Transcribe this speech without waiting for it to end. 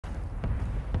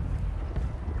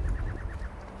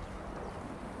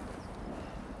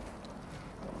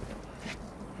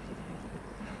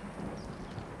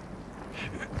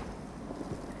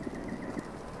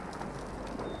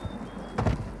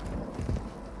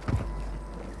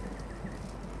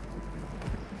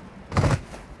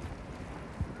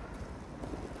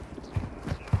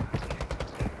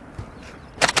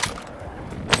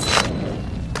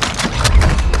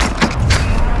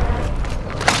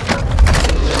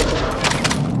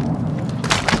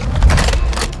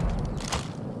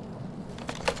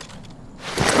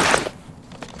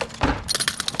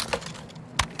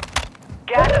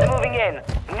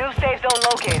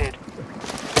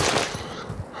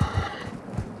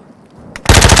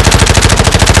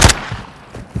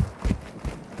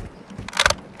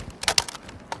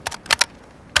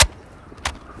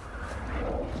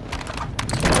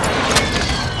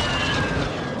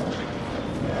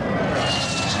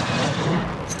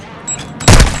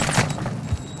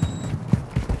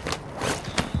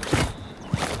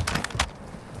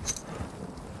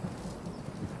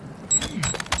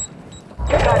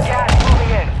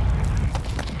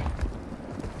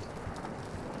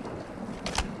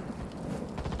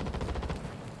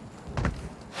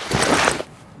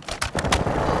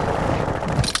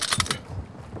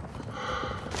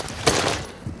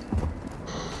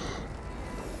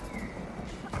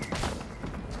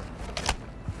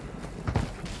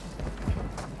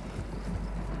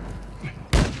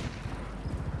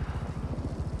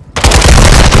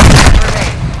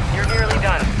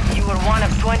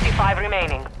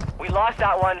remaining. We lost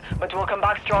that one, but we'll come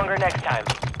back stronger next time.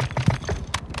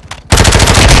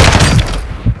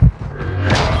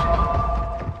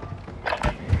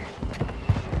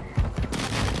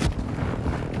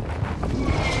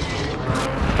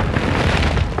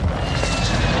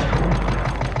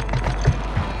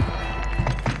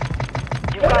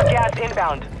 You've got gas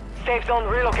inbound. Safe zone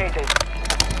relocated.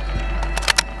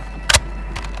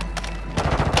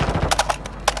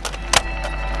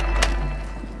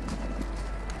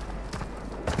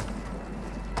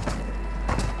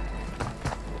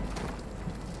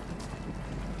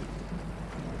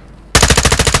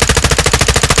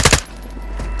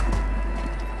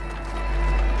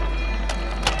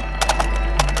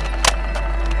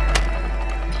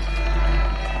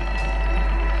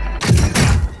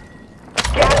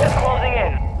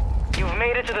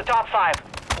 To the top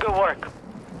 5. Good work.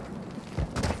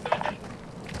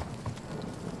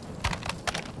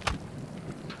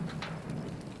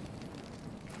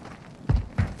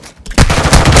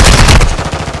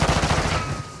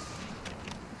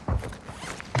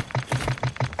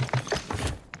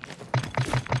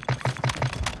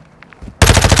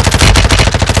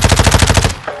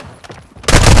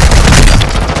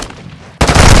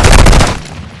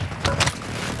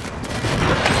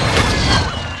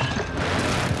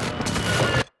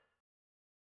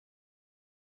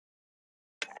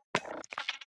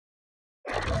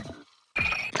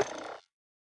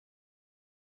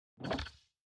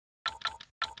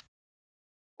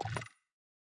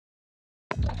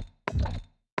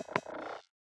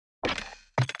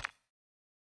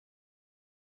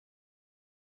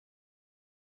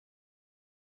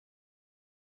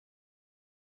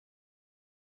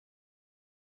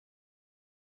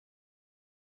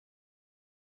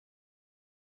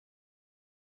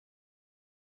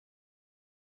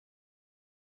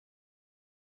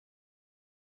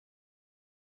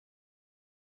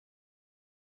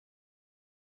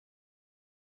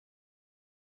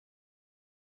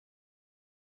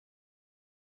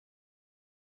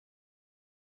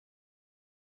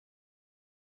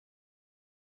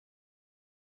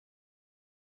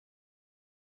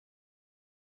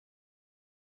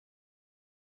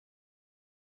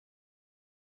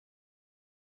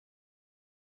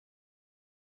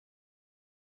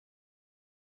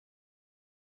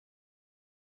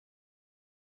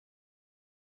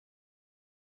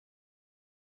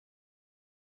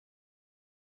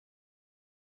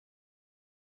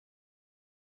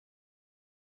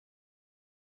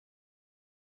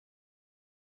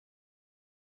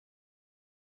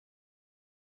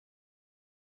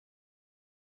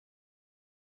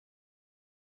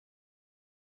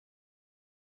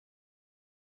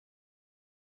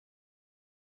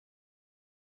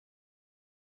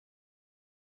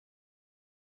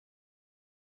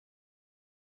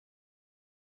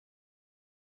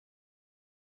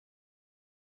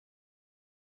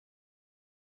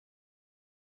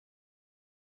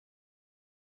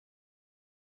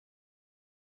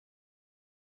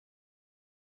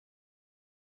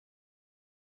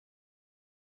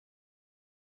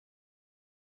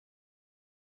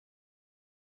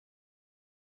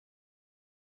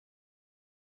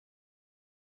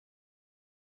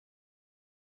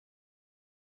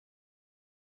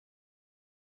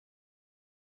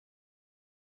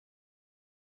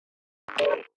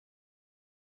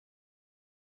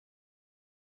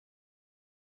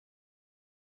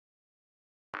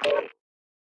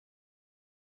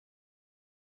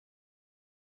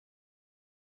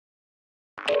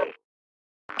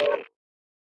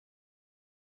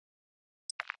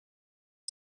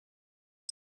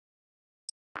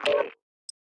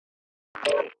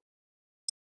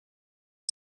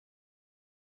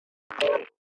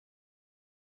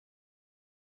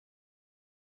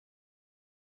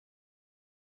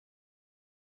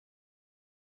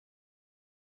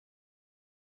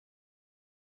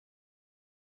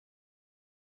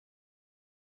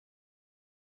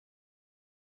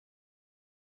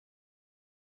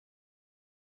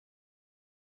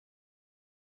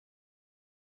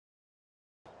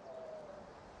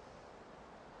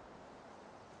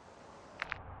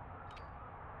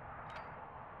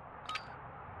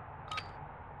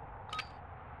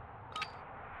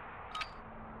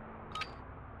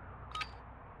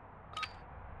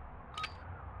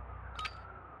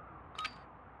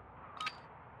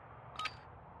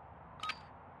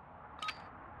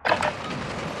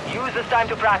 Use this time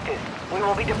to practice. We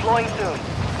will be deploying soon.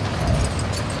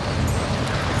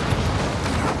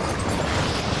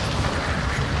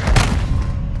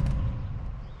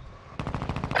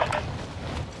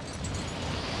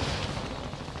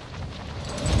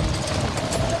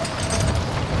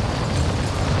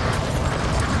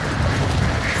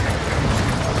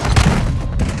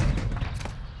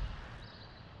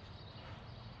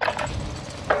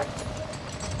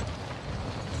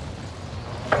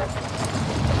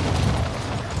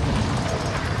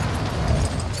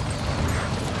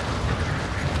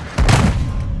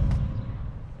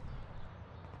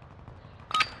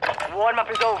 warm-up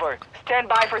is over. Stand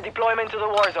by for deployment to the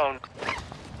war zone.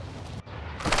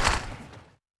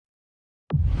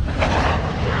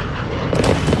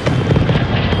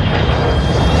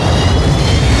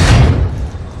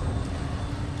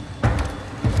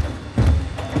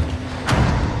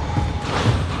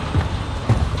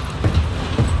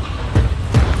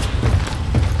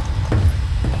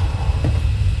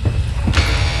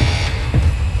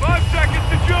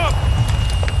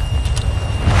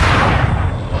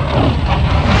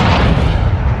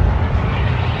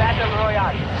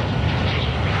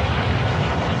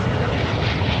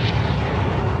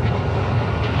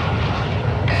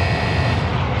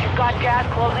 Gas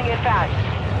closing in fast.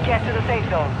 Get to the safe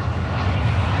zone.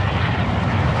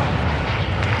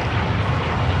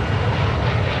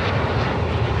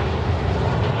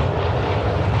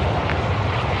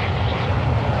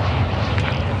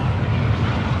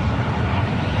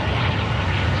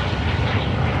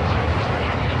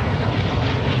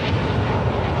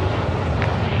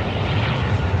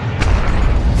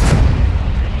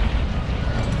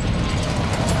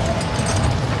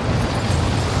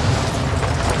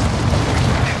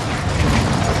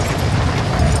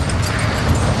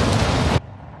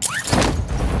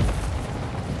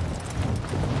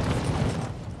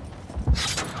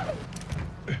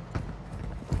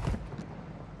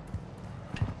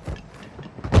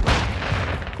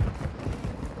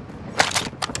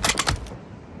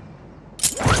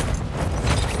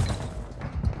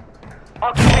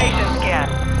 Occupation scan.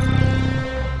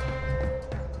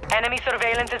 Enemy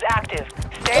surveillance is active.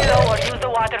 Stay low or use the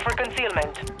water for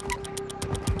concealment.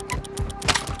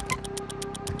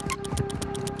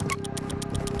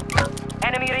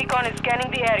 Enemy recon is scanning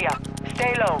the area.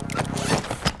 Stay low.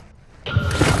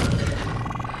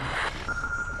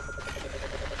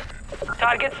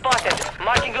 Target spotted.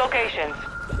 Marking locations.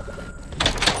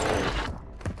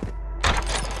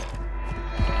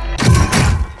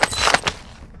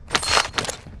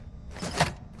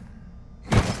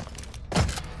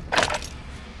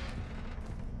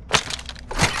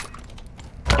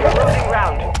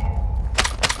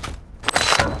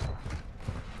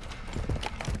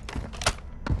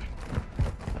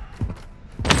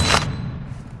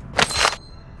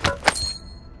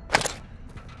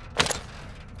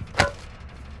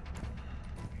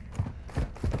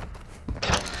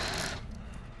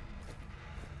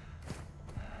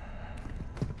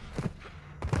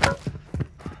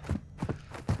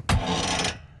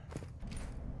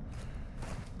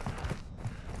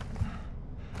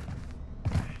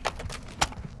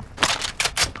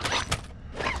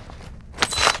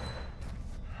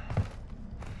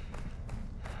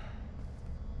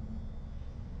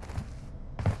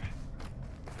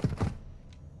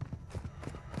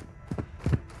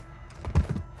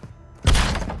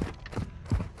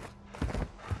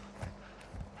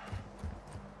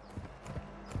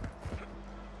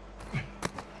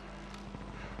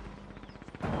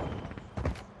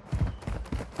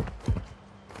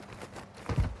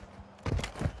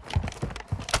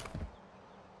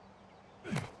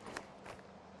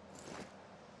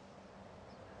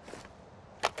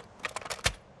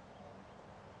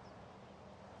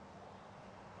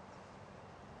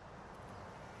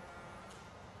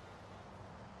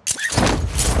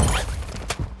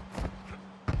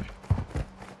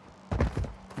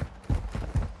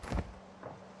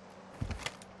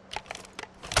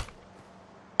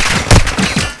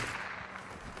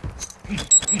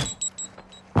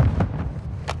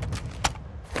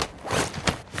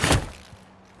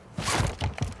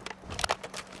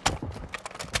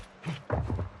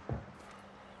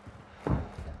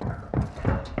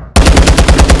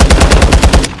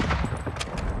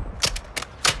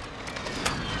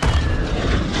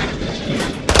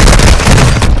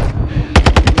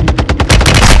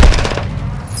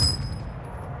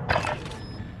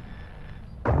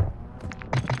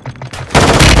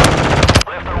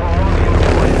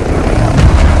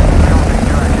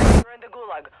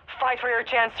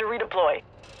 Chance to redeploy.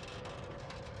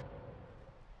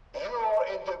 You are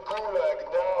in the Gulag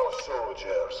now,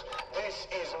 soldiers. This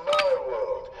is my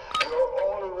world. Your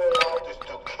only way out is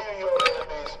to kill your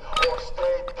enemies or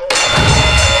stay dead.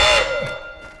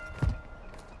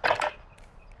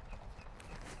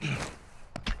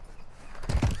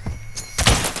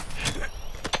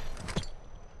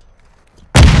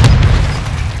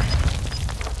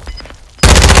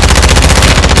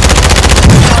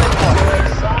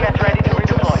 Get ready to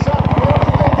redeploy.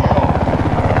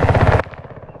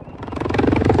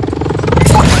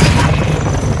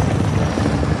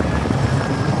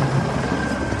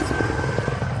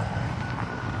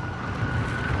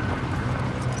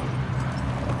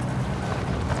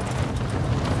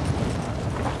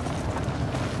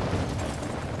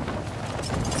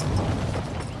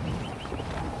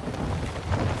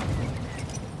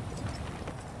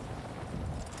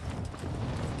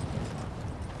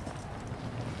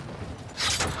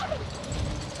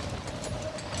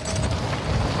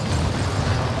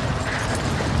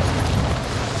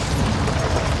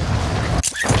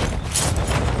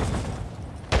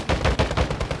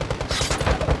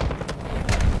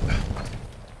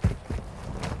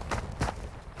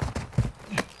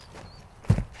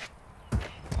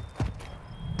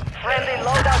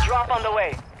 Airdrop on the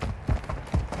way.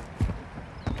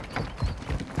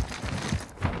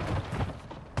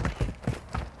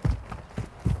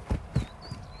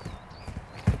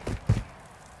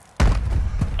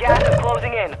 Gas is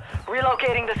closing in.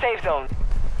 Relocating the safe zone.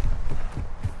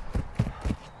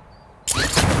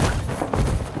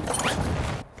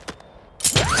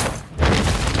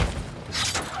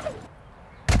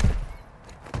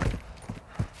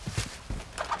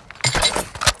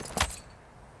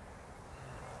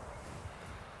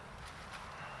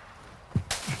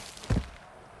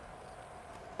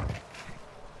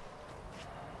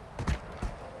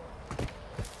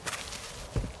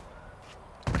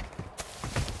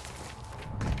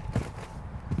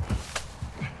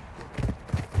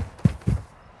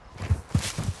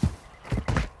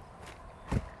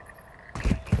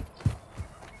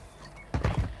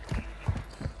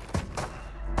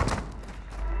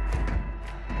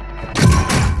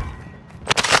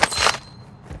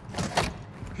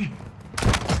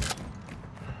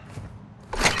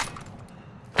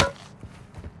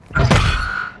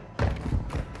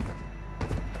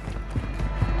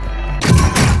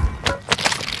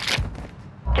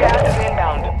 Gas is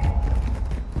inbound.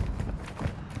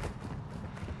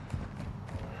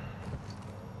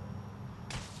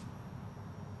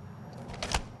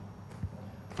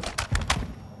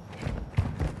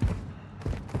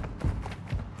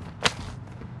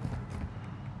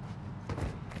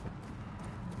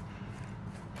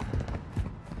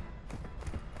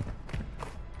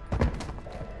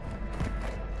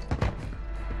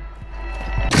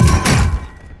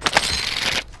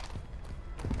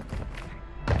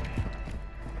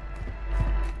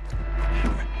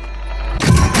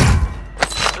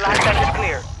 Black Duck is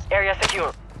clear. Area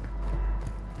secure.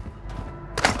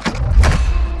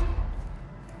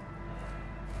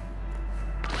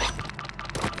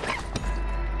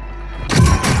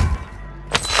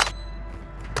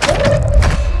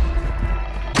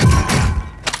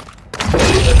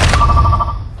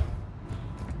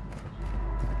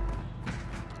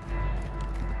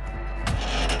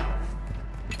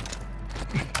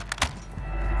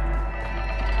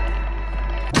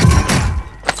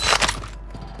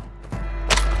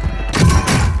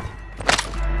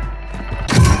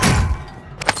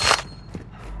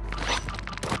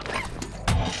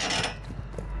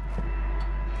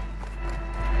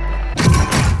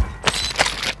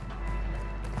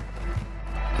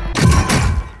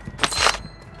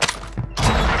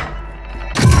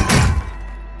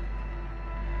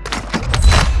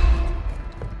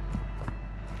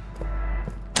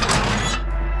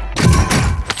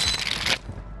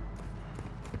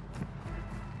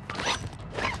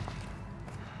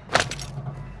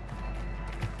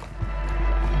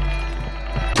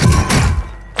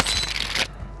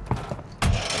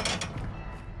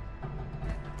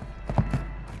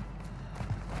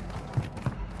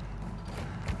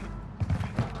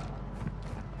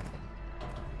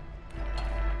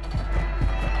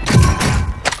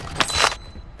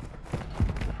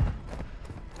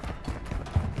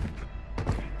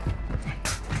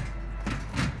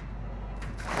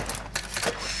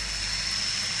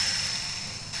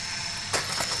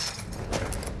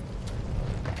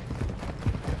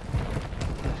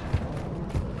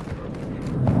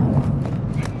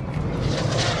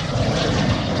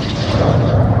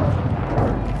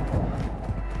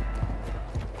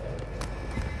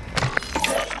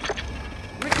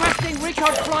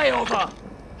 Recon flyover!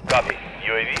 Copy.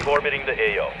 UAV orbiting the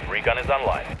AO. Recon is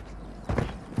online.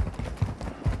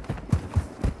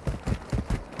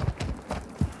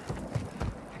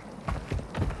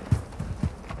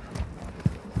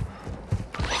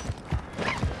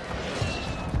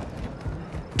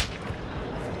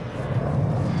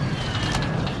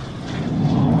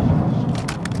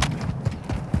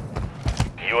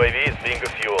 UAV is being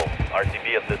fuel.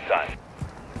 RTB at this time.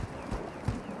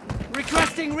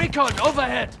 Requesting recon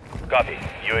overhead! Copy.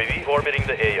 UAV orbiting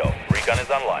the AO. Recon is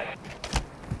online.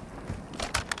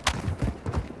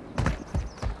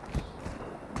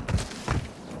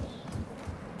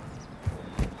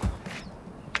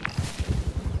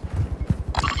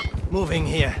 Moving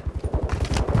here.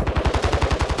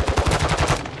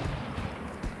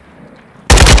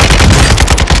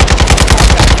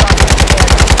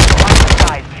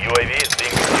 UAV is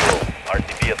being fuel.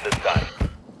 RTB at this time.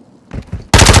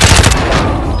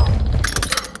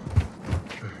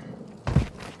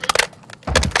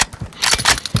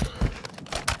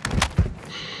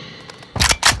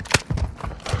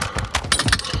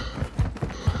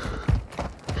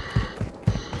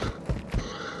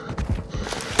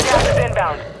 Gas is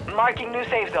inbound. Marking new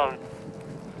safe zone.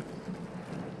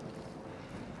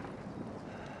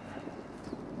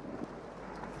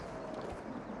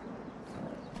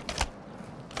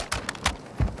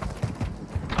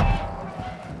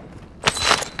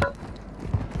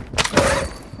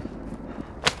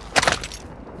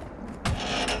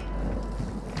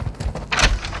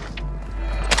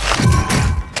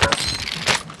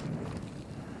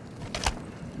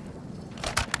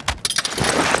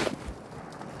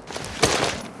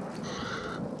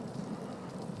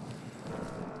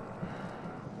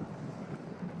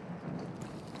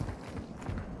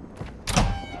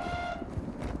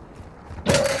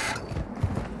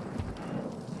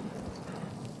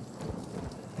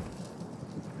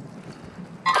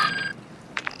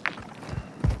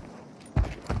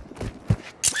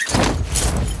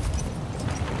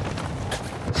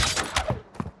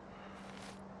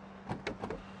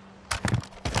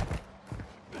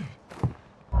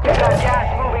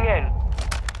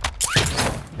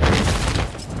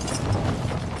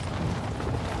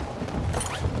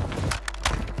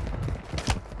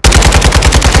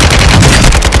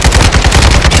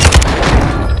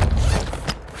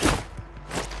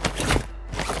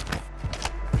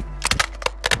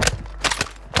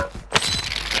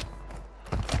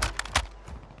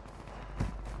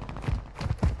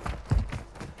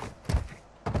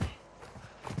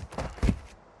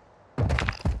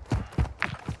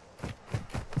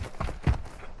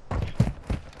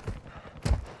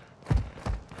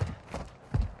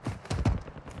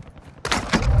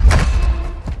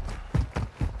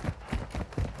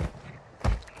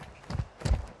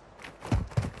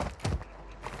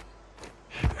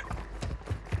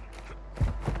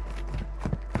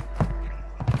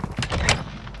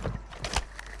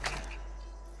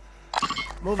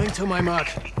 Moving to my mark.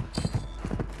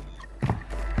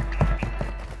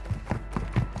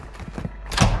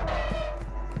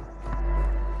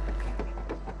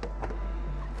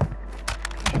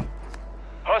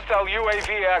 Hostile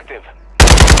UAV active.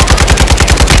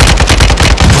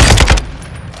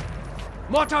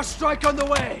 Mortar strike on the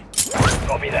way!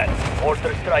 Copy that.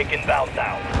 Mortar strike inbound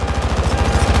now.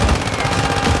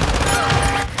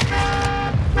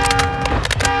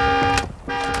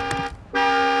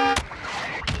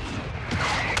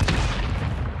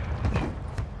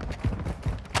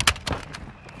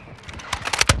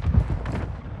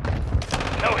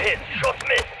 No hits. Shots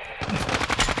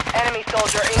missed. Enemy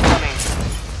soldier incoming.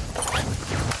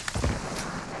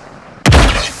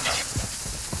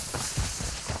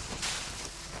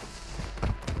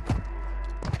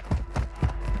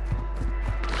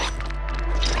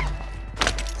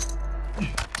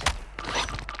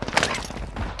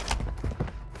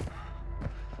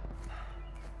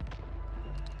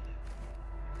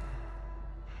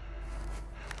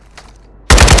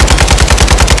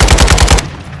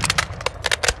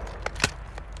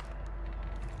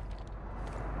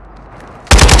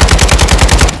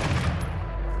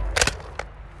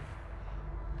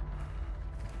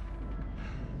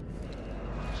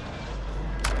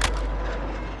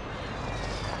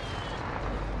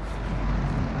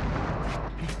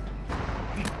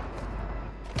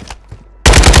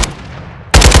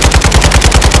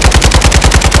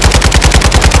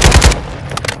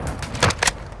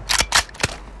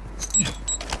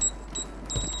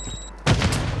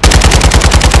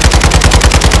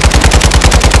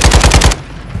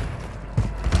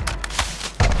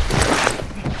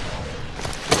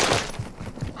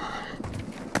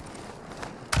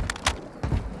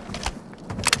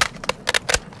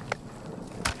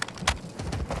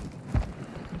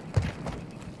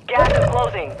 Gas is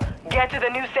closing. Get to the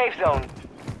new safe zone.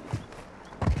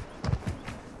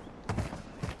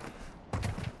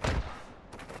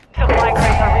 Supply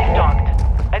crates are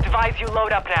restocked. Advise you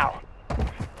load up now.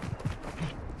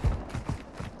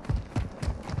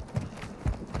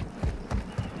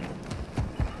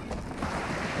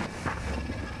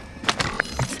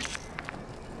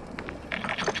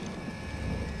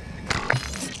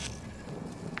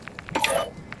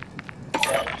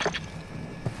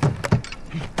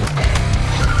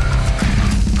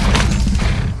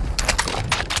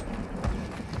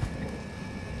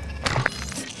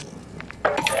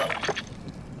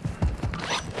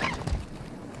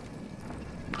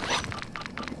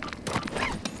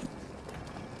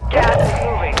 Gas is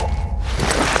moving.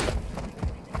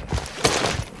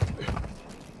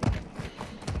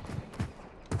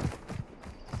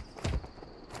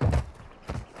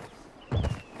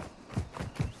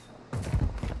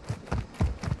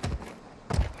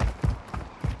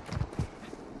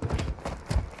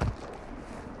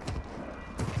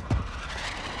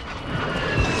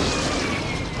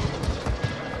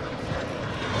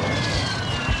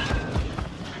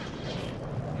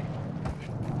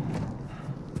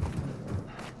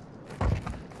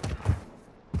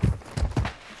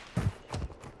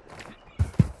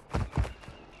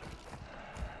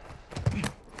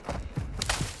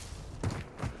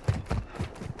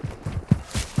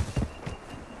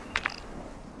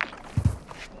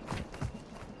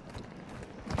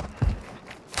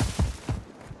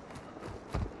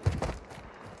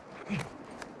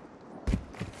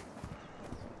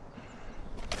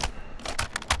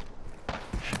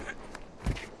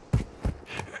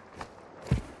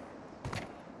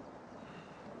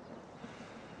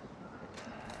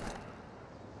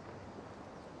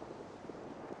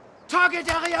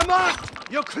 Target area marked!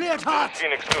 You're cleared hot!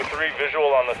 Phoenix 2-3 visual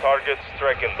on the target.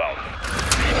 Strike inbound.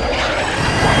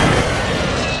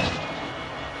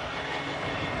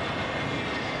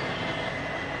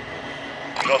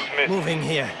 Shots missed. Moving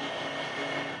here.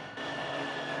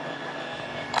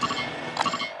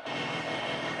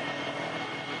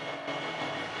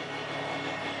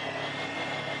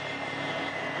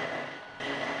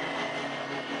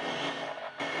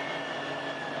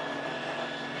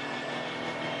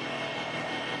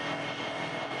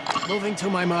 Moving to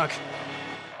my mark.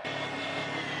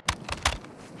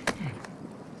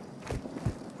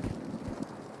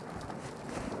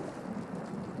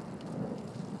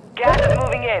 Gas is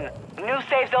moving in. New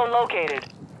safe zone located.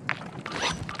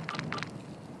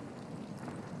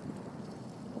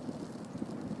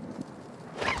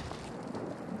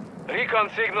 Recon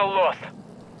signal lost.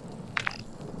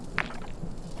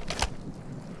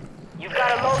 You've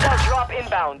got a loadout drop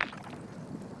inbound.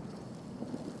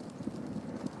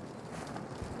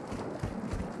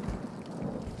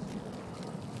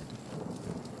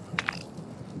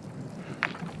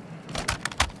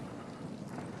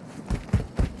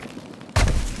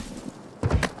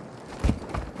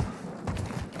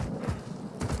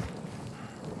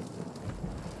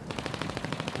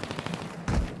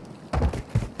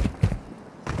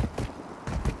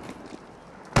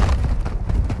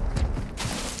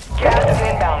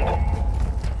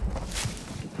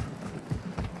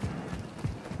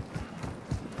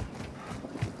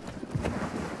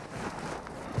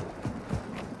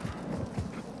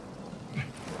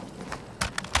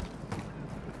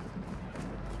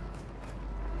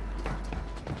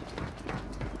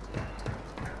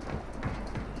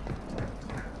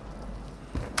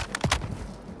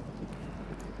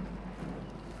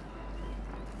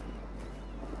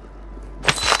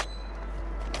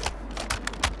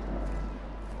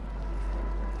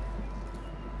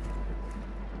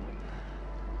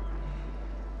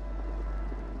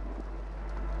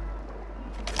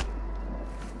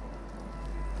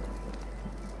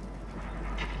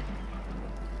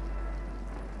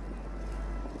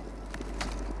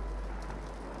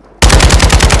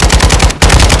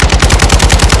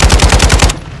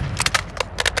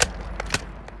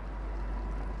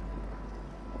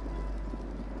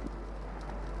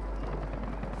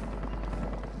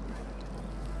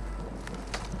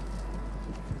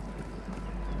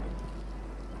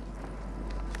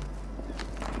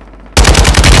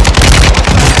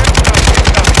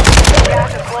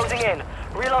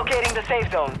 safe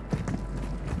zone.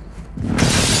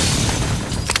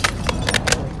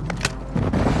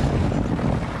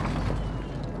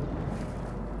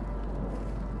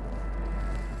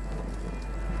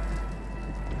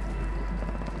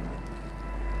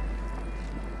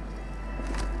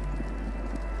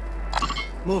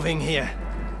 Moving here.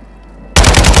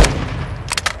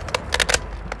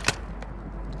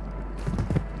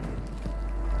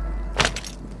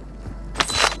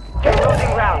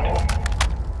 Closing round.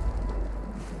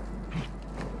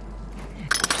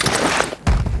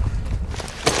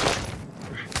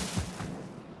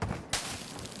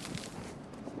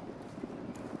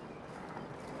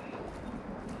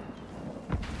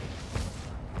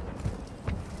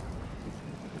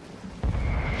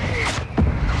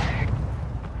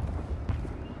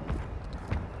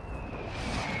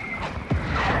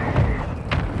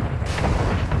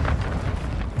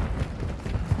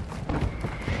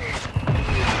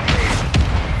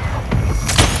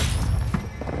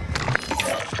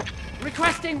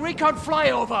 Requesting recon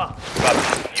flyover. Copy.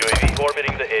 UAV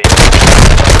orbiting the A.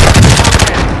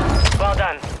 Well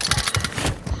done.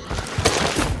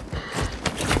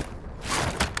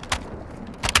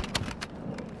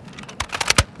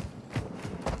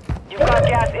 You've got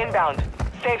gas inbound.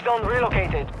 Safe zone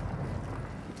relocated.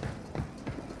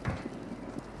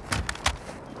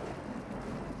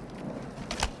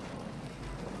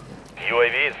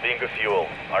 UAV is being fuel.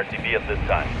 RTB at this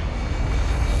time.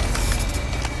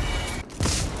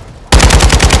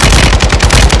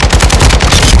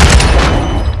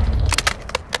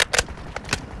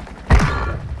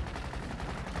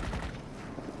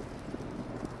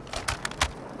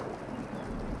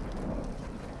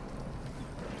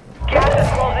 Gas is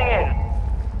closing in.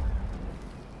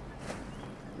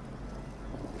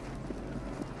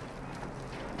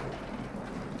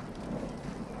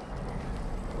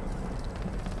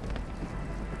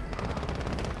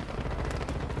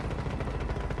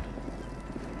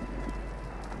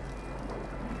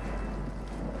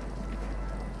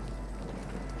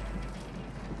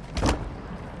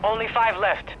 Only 5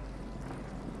 left.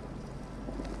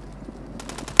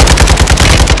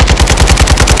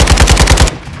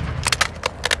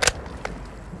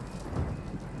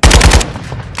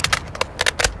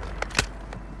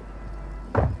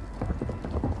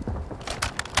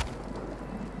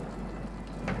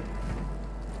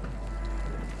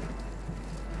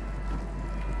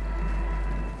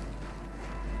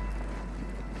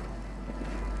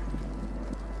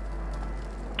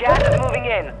 Gas is moving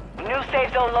in. New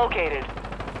safe zone located.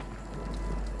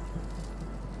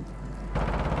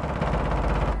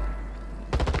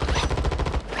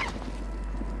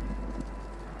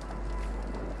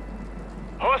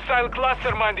 Hostile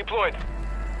cluster mine deployed.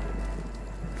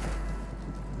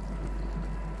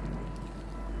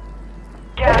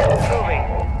 Gas is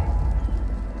moving.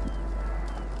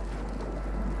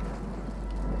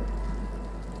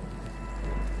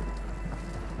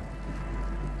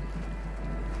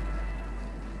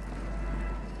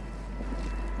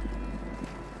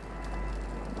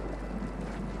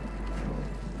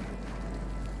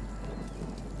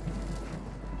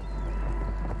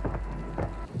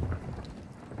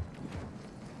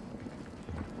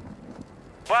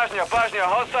 Bajnia,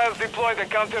 hostiles deployed a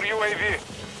counter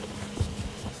UAV.